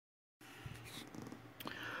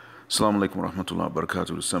Assalamu alaikum wa rahmatullahi wa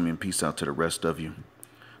barakatuh. To some and peace out to the rest of you.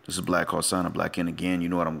 This is Black Harsana, Black in again. You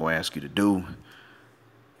know what I'm going to ask you to do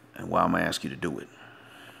and why I'm going to ask you to do it.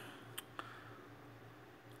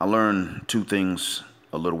 I learned two things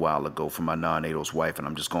a little while ago from my non-ADOS wife, and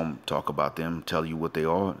I'm just going to talk about them, tell you what they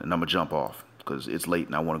are, and I'm going to jump off because it's late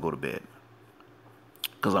and I want to go to bed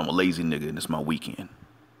because I'm a lazy nigga and it's my weekend.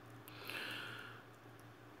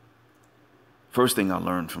 First thing I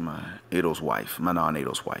learned from my ADOS wife, my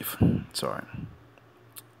non-ADOS wife, sorry.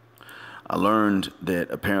 I learned that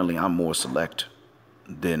apparently I'm more select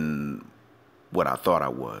than what I thought I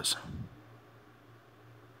was.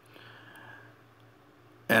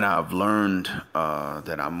 And I've learned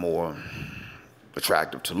that I'm more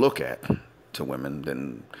attractive to look at to women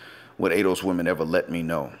than what ADOS women ever let me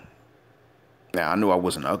know. Now, I knew I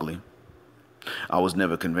wasn't ugly. I was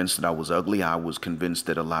never convinced that I was ugly. I was convinced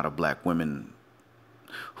that a lot of black women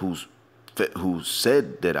who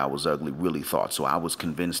said that I was ugly really thought so. I was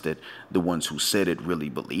convinced that the ones who said it really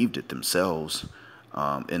believed it themselves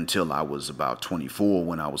until I was about 24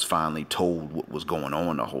 when I was finally told what was going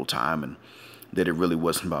on the whole time and that it really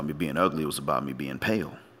wasn't about me being ugly, it was about me being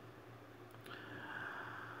pale.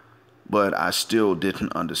 But I still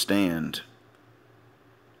didn't understand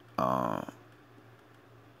how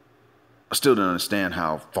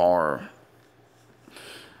far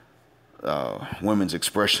women's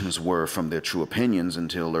expressions were from their true opinions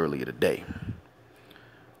until earlier today,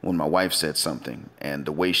 when my wife said something, and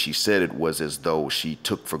the way she said it was as though she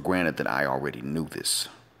took for granted that I already knew this.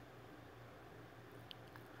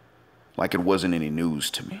 Like it wasn't any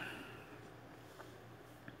news to me.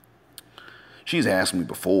 She's asked me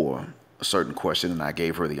before a certain question, and I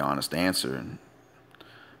gave her the honest answer,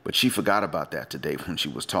 but she forgot about that today when she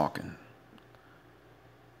was talking.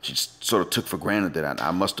 She sort of took for granted that I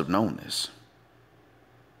must have known this.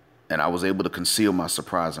 And I was able to conceal my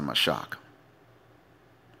surprise and my shock.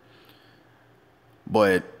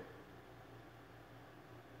 But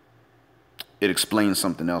it explains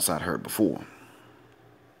something else I'd heard before.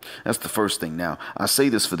 That's the first thing. Now, I say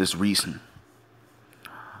this for this reason.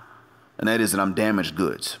 And that is that I'm damaged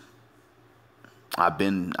goods. I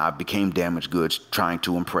became damaged goods trying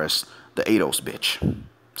to impress the ADOS bitch,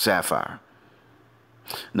 Sapphire.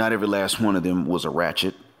 Not every last one of them was a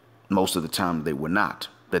ratchet. Most of the time they were not.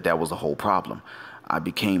 That was the whole problem. I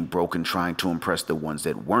became broken trying to impress the ones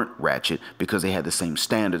that weren't ratchet because they had the same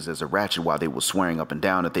standards as a ratchet while they were swearing up and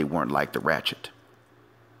down that they weren't like the ratchet.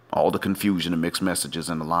 All the confusion and mixed messages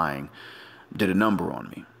and the lying did a number on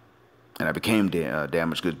me. And I became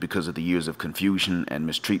damaged goods because of the years of confusion and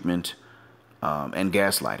mistreatment and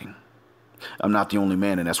gaslighting. I'm not the only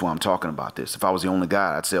man, and that's why I'm talking about this. If I was the only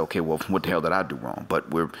guy, I'd say, okay, well, what the hell did I do wrong? But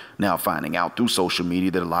we're now finding out through social media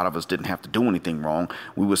that a lot of us didn't have to do anything wrong.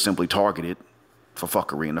 We were simply targeted for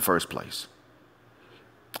fuckery in the first place.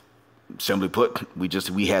 Simply put,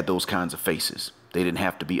 we had those kinds of faces. They didn't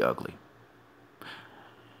have to be ugly.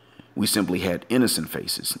 We simply had innocent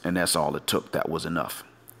faces, and that's all it took. That was enough.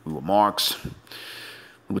 We were marks.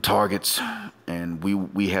 We were targets, and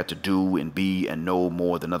we had to do and be and know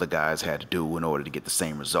more than other guys had to do in order to get the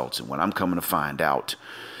same results. And what I'm coming to find out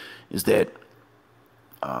is that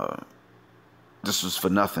this was for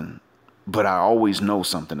nothing, but I always know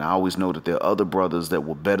something. I always know that there are other brothers that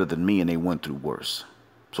were better than me and they went through worse.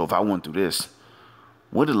 So if I went through this,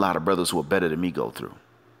 what did a lot of brothers who are better than me go through?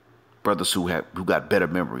 Brothers who got better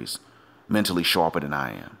memories, mentally sharper than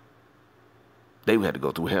I am. They had to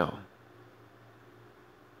go through hell.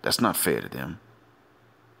 That's not fair to them.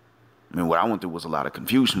 I mean, what I went through was a lot of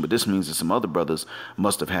confusion, but this means that some other brothers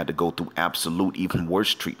must have had to go through absolute, even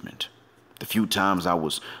worse treatment. The few times I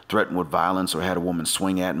was threatened with violence or had a woman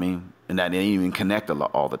swing at me, and I didn't even connect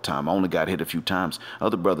all the time. I only got hit a few times.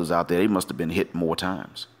 Other brothers out there, they must have been hit more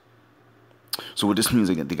times. So what this means,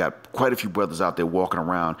 again, they got quite a few brothers out there walking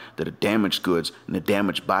around that are damaged goods, and they're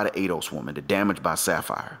damaged by the ADOS woman. They're damaged by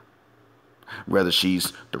Sapphire. Whether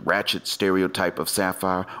she's the ratchet stereotype of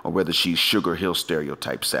Sapphire or whether she's Sugar Hill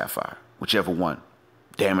stereotype Sapphire. Whichever one.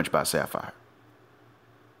 Damaged by Sapphire.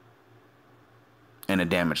 And the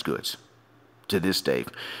damaged goods to this day.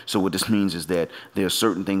 So what this means is that there are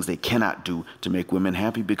certain things they cannot do to make women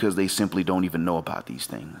happy because they simply don't even know about these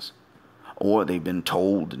things. Or they've been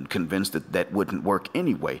told and convinced that that wouldn't work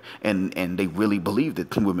anyway. And they really believe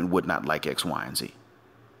that women would not like X, Y, and Z.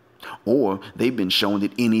 Or they've been shown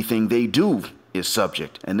that anything they do is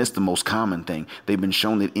subject. And that's the most common thing. They've been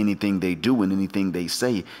shown that anything they do and anything they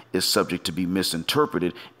say is subject to be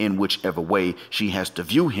misinterpreted in whichever way she has to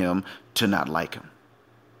view him to not like him.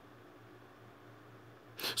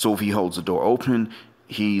 So if he holds the door open,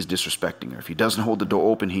 he's disrespecting her. If he doesn't hold the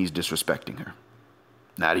door open, he's disrespecting her.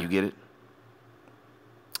 Now do you get it?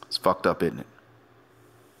 It's fucked up, isn't it?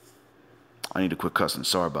 I need to quit cussing.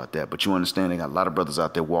 Sorry about that. But you understand, they got a lot of brothers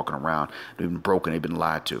out there walking around. They've been broken. They've been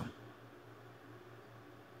lied to.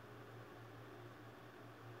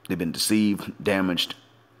 They've been deceived, damaged,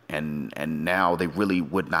 and now they really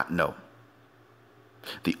would not know.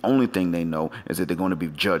 The only thing they know is that they're going to be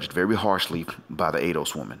judged very harshly by the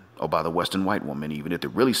ADOS woman or by the Western white woman. Even if they're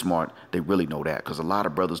really smart, they really know that, because a lot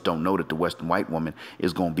of brothers don't know that the Western white woman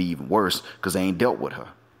is going to be even worse because they ain't dealt with her.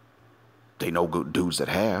 They know good dudes that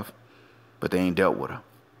have, but they ain't dealt with her.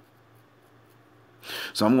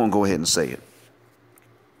 So I'm going to go ahead and say it.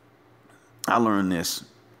 I learned this,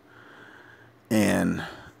 and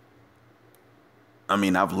I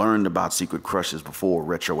mean, I've learned about secret crushes before,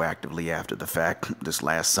 retroactively after the fact. This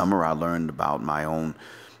last summer, I learned about my own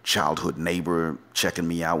childhood neighbor checking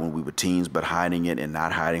me out when we were teens, but hiding it and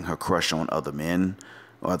not hiding her crush on other men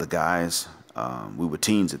or other guys. We were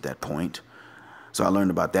teens at that point. So I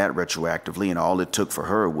learned about that retroactively, and all it took for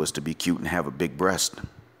her was to be cute and have a big breast.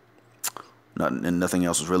 Nothing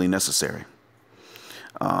else was really necessary.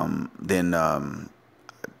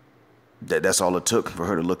 That's all it took for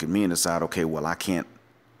her to look at me and decide, okay, well,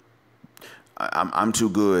 I'm too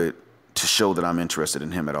good to show that I'm interested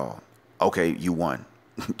in him at all. Okay, you won.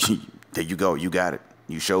 There you go. You got it.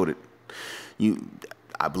 You showed it.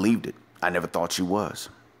 I believed it. I never thought you was.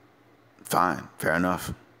 Fine. Fair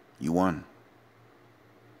enough. You won.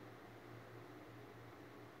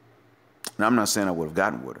 Now, I'm not saying I would have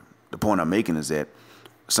gotten with her. The point I'm making is that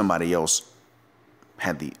somebody else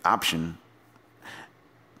had the option,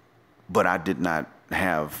 but I did not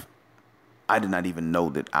even know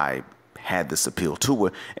that I had this appeal to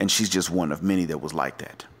her, and she's just one of many that was like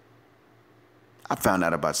that. I found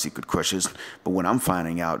out about secret crushes, but what I'm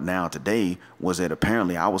finding out now today was that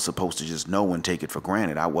apparently I was supposed to just know and take it for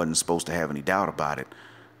granted. I wasn't supposed to have any doubt about it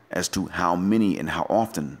as to how many and how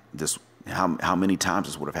often how many times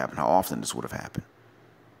this would have happened, how often this would have happened.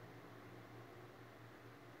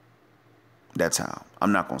 That's how.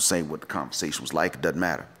 I'm not going to say what the conversation was like. It doesn't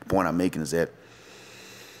matter. The point I'm making is that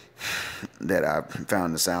I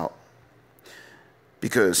found this out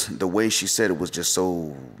because the way she said it was just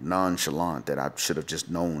so nonchalant that I should have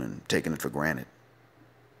just known and taken it for granted.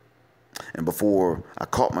 And before I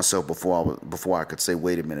caught myself, before I could say,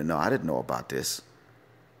 wait a minute, no, I didn't know about this.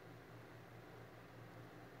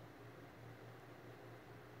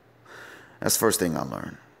 That's the first thing I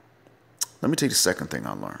learned. Let me tell you the second thing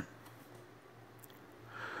I learned.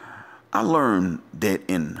 I learned that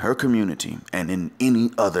in her community and in any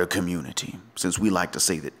other community, since we like to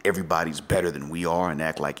say that everybody's better than we are and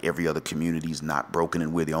act like every other community is not broken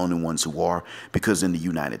and we're the only ones who are, because in the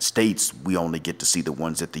United States, we only get to see the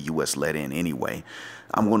ones that the U.S. let in anyway.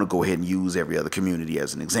 I'm going to go ahead and use every other community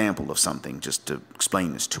as an example of something just to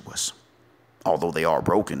explain this to us. Although they are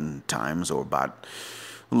broken times, or about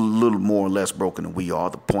a little more or less broken than we are,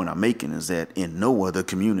 the point I'm making is that in no other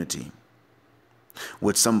community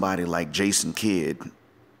would somebody like Jason Kidd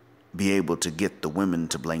be able to get the women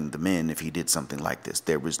to blame the men if he did something like this.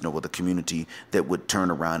 There is no other community that would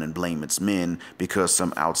turn around and blame its men because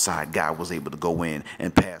some outside guy was able to go in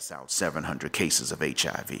and pass out 700 cases of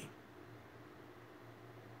HIV. It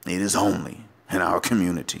is only in our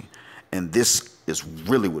community. And this is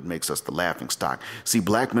really what makes us the laughing stock. See,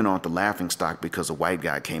 black men aren't the laughing stock because a white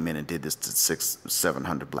guy came in and did this to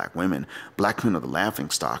 600-700 black women. Black men are the laughing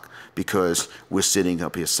stock because we're sitting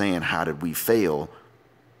up here saying, how did we fail?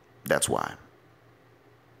 That's why.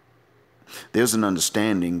 There's an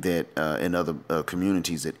understanding that in other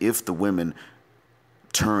communities that if the women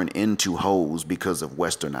turn into hoes because of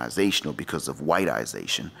westernization or because of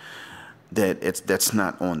whiteization, that's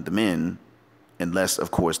not on the men, unless, of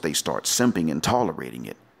course, they start simping and tolerating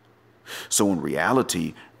it. So in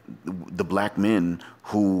reality, the black men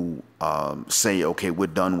who say, okay, we're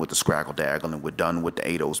done with the scraggle daggle and we're done with the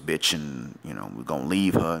ADOS bitch and, we're going to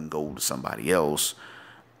leave her and go to somebody else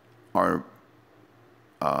are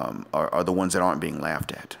the ones that aren't being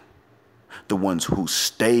laughed at. The ones who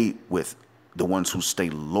stay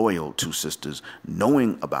loyal to sisters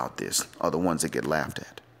knowing about this are the ones that get laughed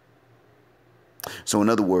at. So in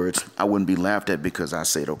other words, I wouldn't be laughed at because I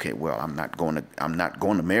said, okay, well, I'm not going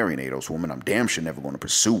to marry an ADOS woman. I'm damn sure never going to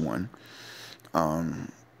pursue one. I'm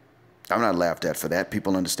not laughed at for that.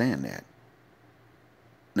 People understand that.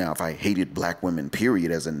 Now, if I hated black women, period,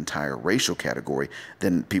 as an entire racial category,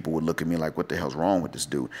 then people would look at me like, what the hell's wrong with this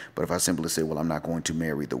dude? But if I simply say, well, I'm not going to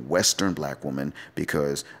marry the Western black woman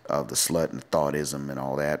because of the slut and thoughtism and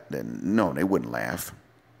all that, then no, they wouldn't laugh.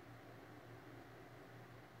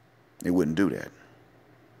 They wouldn't do that.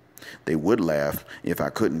 They would laugh if I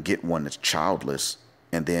couldn't get one that's childless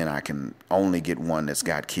and then I can only get one that's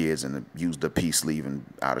got kids and use the peace sleeve and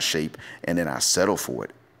out of shape, and then I settle for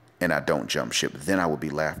it and I don't jump ship, then I would be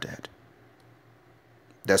laughed at.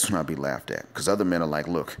 That's when I'd be laughed at, because other men are like,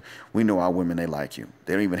 look, we know our women, they like you.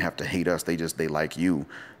 They don't even have to hate us. They like you.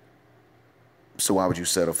 So why would you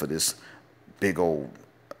settle for this big old,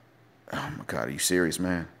 oh my God, are you serious,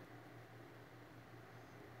 man?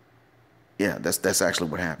 Yeah, that's actually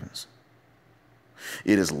what happens.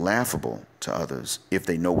 It is laughable to others if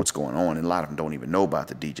they know what's going on, and a lot of them don't even know about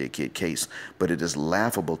the DJ Kid case, but it is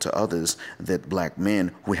laughable to others that black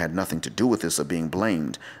men who had nothing to do with this are being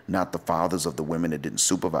blamed, not the fathers of the women that didn't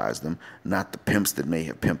supervise them, not the pimps that may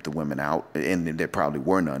have pimped the women out, and there probably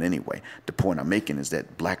were none anyway. The point I'm making is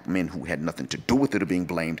that black men who had nothing to do with it are being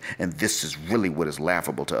blamed, and this is really what is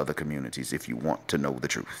laughable to other communities if you want to know the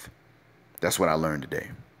truth. That's what I learned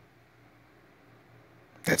today.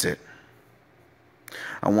 That's it.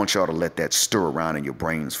 I want y'all to let that stir around in your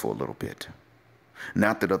brains for a little bit.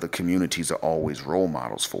 Not that other communities are always role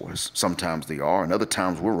models for us. Sometimes they are, and other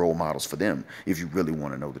times we're role models for them. If you really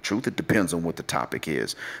want to know the truth, it depends on what the topic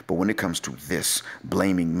is. But when it comes to this,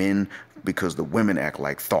 blaming men because the women act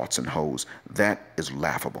like thoughts and hoes, that is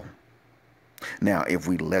laughable. Now, if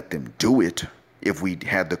we let them do it, if we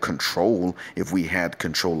had the control, if we had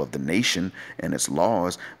control of the nation and its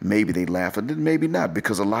laws, maybe they laugh, and maybe not,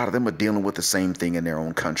 because a lot of them are dealing with the same thing in their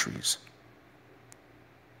own countries.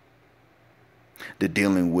 They're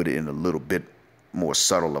dealing with it in a little bit more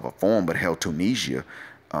subtle of a form, but hell, Tunisia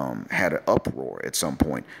had an uproar at some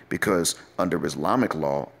point because under Islamic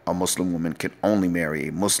law, a Muslim woman can only marry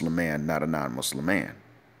a Muslim man, not a non-Muslim man.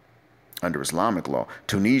 Under Islamic law,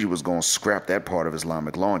 Tunisia was going to scrap that part of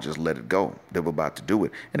Islamic law and just let it go. They were about to do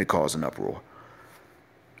it, and it caused an uproar.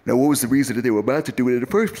 Now, what was the reason that they were about to do it in the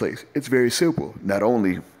first place? It's very simple. Not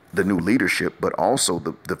only the new leadership, but also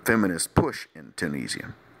the feminist push in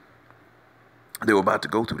Tunisia. They were about to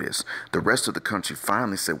go through this. The rest of the country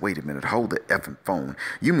finally said, wait a minute, hold the effing phone.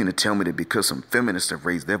 You mean to tell me that because some feminists have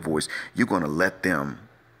raised their voice, you're going to let them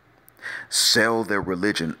sell their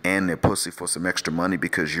religion and their pussy for some extra money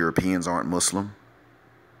because Europeans aren't Muslim?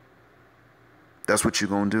 That's what you're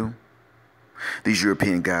going to do? These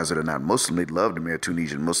European guys that are not Muslim, they'd love to marry a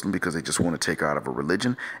Tunisian Muslim because they just want to take her out of a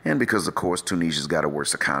religion, and because, of course, Tunisia's got a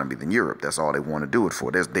worse economy than Europe. That's all they want to do it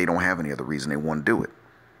for. They don't have any other reason they want to do it.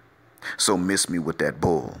 So miss me with that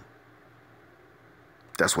bull.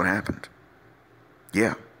 That's what happened.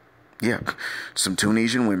 Yeah. Some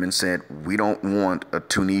Tunisian women said, we don't want a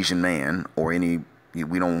Tunisian man or we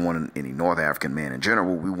don't want any North African man in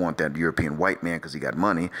general. We want that European white man because he got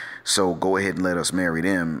money. So go ahead and let us marry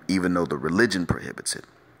them, even though the religion prohibits it.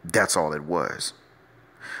 That's all it was.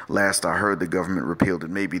 Last I heard, the government repealed it.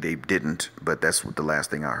 Maybe they didn't, but that's the last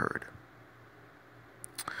thing I heard.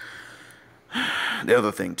 The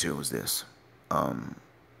other thing, too, is this.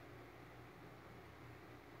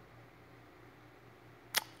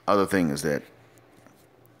 Other thing is that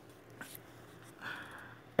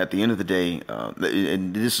at the end of the day,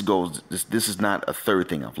 and this is not a third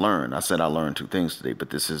thing I've learned. I said I learned two things today, but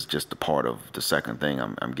this is just a part of the second thing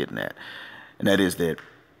I'm getting at. And that is that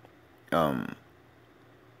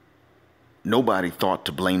nobody thought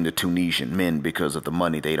to blame the Tunisian men because of the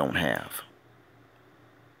money they don't have.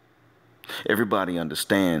 Everybody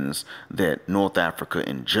understands that North Africa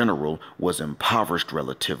in general was impoverished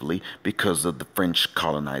relatively because of the French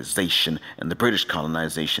colonization and the British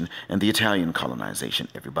colonization and the Italian colonization.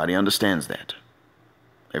 Everybody understands that.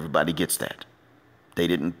 Everybody gets that. They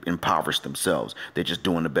didn't impoverish themselves. They're just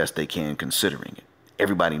doing the best they can considering it.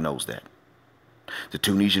 Everybody knows that. The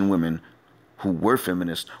Tunisian women who were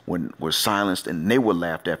feminists were silenced, and they were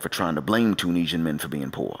laughed at for trying to blame Tunisian men for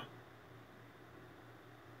being poor.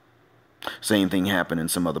 Same thing happened in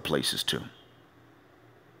some other places too.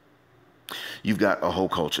 You've got a whole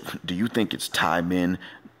culture. Do you think it's Thai men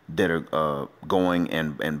that are going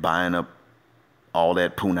and buying up all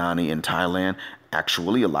that punani in Thailand?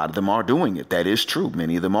 Actually, a lot of them are doing it. That is true.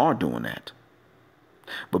 Many of them are doing that.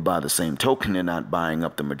 But by the same token, they're not buying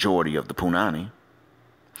up the majority of the punani.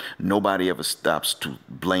 Nobody ever stops to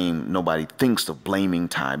blame. Nobody thinks of blaming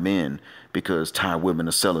Thai men because Thai women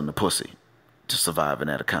are selling the pussy to survive in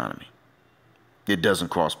that economy. It doesn't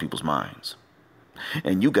cross people's minds.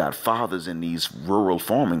 And you got fathers in these rural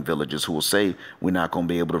farming villages who will say, we're not going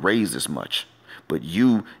to be able to raise this much. But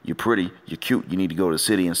you're pretty, you're cute, you need to go to the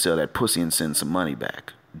city and sell that pussy and send some money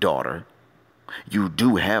back. Daughter, you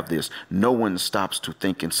do have this. No one stops to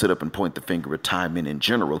think and sit up and point the finger at Thai men in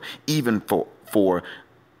general, even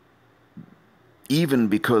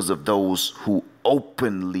because of those who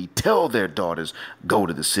openly tell their daughters, go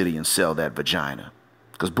to the city and sell that vagina.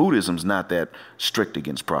 Because Buddhism's not that strict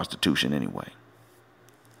against prostitution anyway.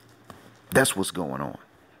 That's what's going on.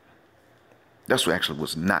 That's actually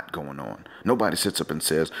what's not going on. Nobody sits up and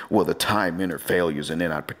says, well, the Thai men are failures and they're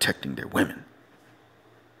not protecting their women.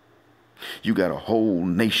 You got a whole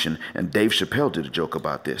nation, and Dave Chappelle did a joke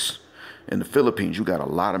about this. In the Philippines, you got a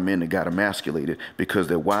lot of men that got emasculated because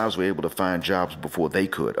their wives were able to find jobs before they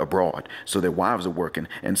could abroad. So their wives are working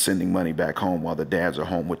and sending money back home while the dads are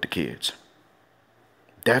home with the kids.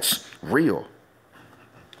 That's real.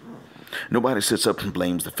 Nobody sits up and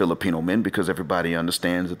blames the Filipino men because everybody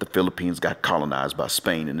understands that the Philippines got colonized by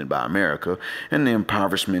Spain and then by America, and the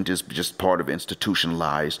impoverishment is just part of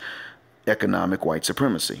institutionalized economic white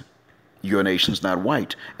supremacy. Your nation's not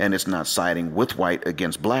white, and it's not siding with white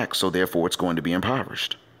against black, so therefore it's going to be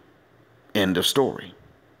impoverished. End of story.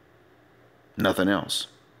 Nothing else.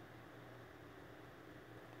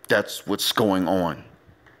 That's what's going on.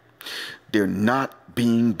 They're not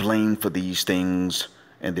being blamed for these things,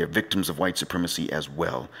 and they're victims of white supremacy as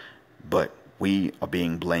well. But we are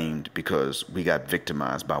being blamed because we got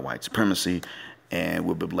victimized by white supremacy, and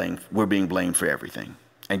we're being blamed for everything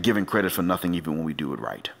and given credit for nothing even when we do it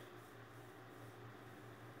right.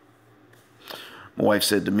 My wife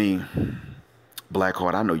said to me,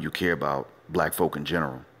 Blackheart, I know you care about black folk in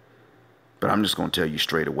general, but I'm just going to tell you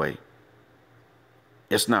straight away.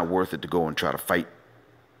 It's not worth it to go and try to fight.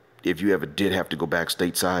 If you ever did have to go back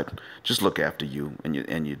stateside, just look after you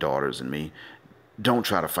and your daughters and me. Don't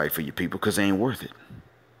try to fight for your people because they ain't worth it.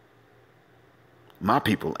 My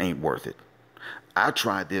people ain't worth it. I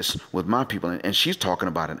tried this with my people, and she's talking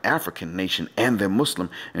about an African nation and they're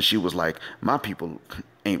Muslim, and she was like, my people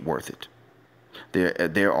ain't worth it.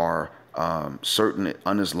 There are certain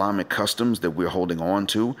un-Islamic customs that we're holding on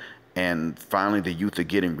to, and finally the youth are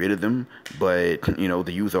getting rid of them, but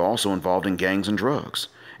the youth are also involved in gangs and drugs.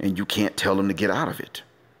 And you can't tell them to get out of it.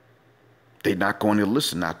 They're not going to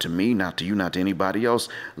listen, not to me, not to you, not to anybody else.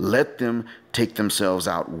 Let them take themselves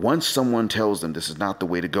out. Once someone tells them this is not the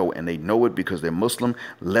way to go, and they know it because they're Muslim,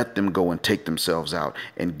 let them go and take themselves out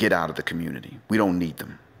and get out of the community. We don't need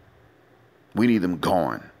them. We need them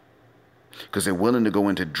gone because they're willing to go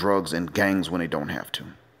into drugs and gangs when they don't have to.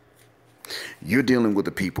 You're dealing with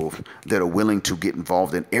the people that are willing to get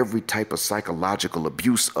involved in every type of psychological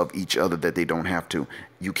abuse of each other that they don't have to.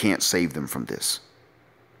 You can't save them from this.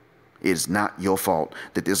 It's not your fault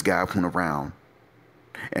that this guy went around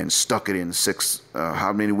and stuck it in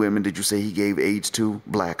how many women did you say he gave AIDS to?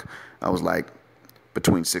 Black. I was like,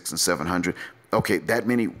 between 600 and 700. Okay, that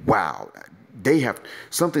many. Wow.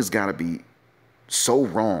 Something's got to be so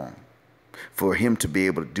wrong for him to be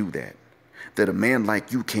able to do that a man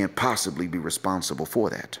like you can't possibly be responsible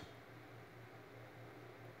for that.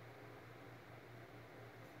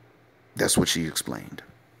 That's what she explained.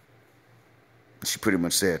 She pretty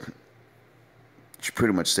much said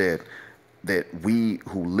that we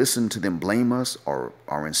who listen to them blame us are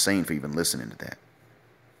insane for even listening to that.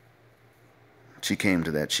 She came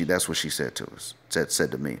to that. That's what she said to us.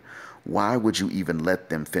 Said to me, why would you even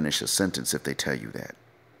let them finish a sentence if they tell you that?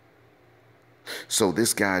 So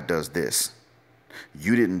this guy does this.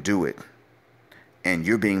 You didn't do it, and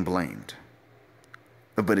you're being blamed.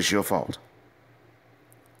 But it's your fault.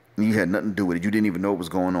 You had nothing to do with it. You didn't even know what was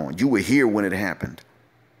going on. You were here when it happened,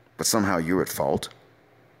 but somehow you're at fault.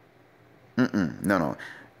 No.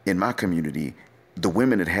 In my community, the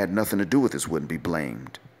women that had nothing to do with this wouldn't be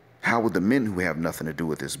blamed. How would the men who have nothing to do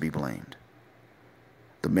with this be blamed?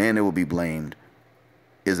 The man that will be blamed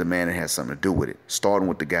is the man that has something to do with it, starting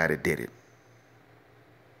with the guy that did it.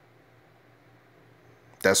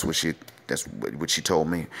 That's what she told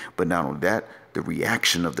me. But not only that, the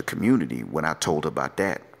reaction of the community when I told her about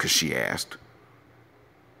that, because she asked,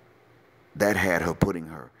 that had her putting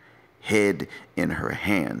her head in her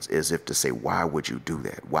hands as if to say, why would you do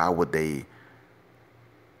that? Why would they?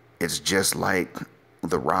 It's just like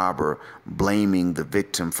the robber blaming the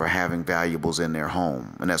victim for having valuables in their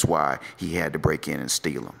home. And that's why he had to break in and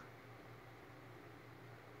steal them.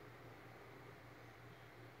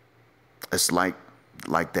 It's like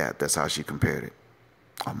that. That's how she compared it.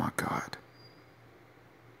 Oh my God.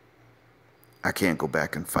 I can't go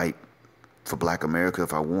back and fight for Black America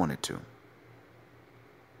if I wanted to.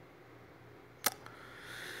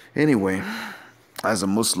 Anyway, as a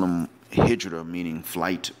Muslim, hijra, meaning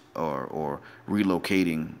flight or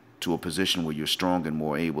relocating to a position where you're strong and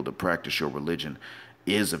more able to practice your religion,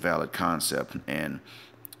 is a valid concept. And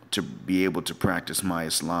to be able to practice my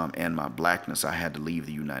Islam and my blackness, I had to leave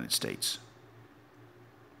the United States.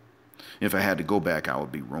 If I had to go back, I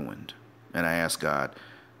would be ruined. And I asked God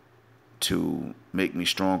to make me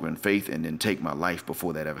stronger in faith and then take my life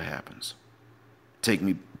before that ever happens. take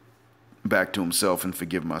me back to himself and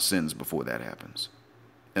forgive my sins before that happens.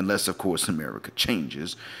 Unless, of course, America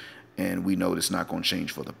changes, and we know it's not going to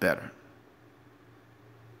change for the better.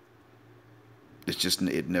 It's just,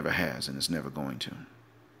 it never has, and it's never going to.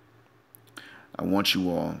 I want you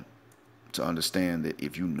all to understand that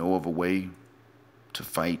if you know of a way to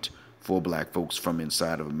fight for black folks from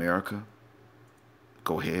inside of America,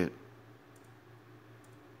 go ahead.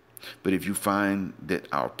 But if you find that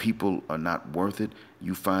our people are not worth it,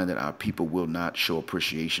 you find that our people will not show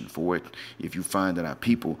appreciation for it, if you find that our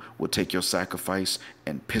people will take your sacrifice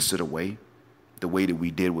and piss it away, the way that we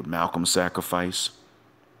did with Malcolm's sacrifice,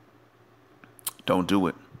 don't do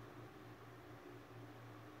it.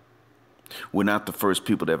 We're not the first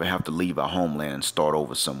people to ever have to leave our homeland and start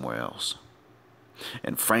over somewhere else.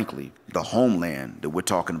 And frankly, the homeland that we're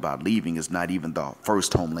talking about leaving is not even the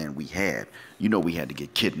first homeland we had. You know, we had to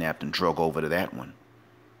get kidnapped and drug over to that one.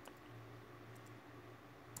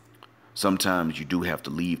 Sometimes you do have to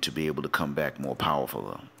leave to be able to come back more powerful,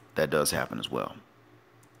 though. That does happen as well.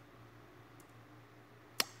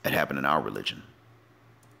 It happened in our religion.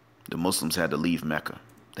 The Muslims had to leave Mecca.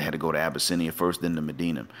 They had to go to Abyssinia first, then to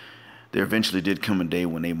Medina. There eventually did come a day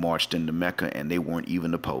when they marched into Mecca and they weren't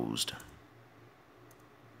even opposed.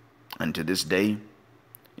 And to this day,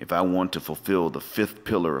 if I want to fulfill the fifth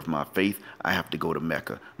pillar of my faith, I have to go to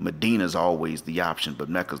Mecca. Medina is always the option, but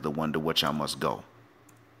Mecca is the one to which I must go.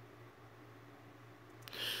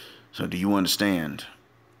 So do you understand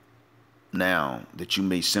now that you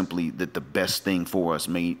may simply, that the best thing for us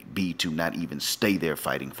may be to not even stay there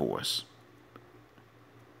fighting for us?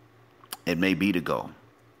 It may be to go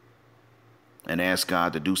and ask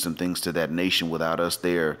God to do some things to that nation without us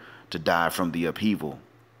there to die from the upheaval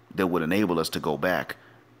that would enable us to go back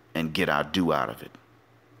and get our due out of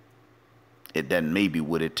it. That may be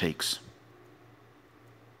what it takes.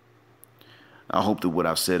 I hope that what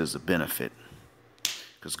I've said is a benefit,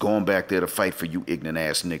 because going back there to fight for you ignorant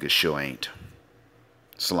ass niggas sure ain't.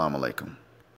 Assalamu alaikum.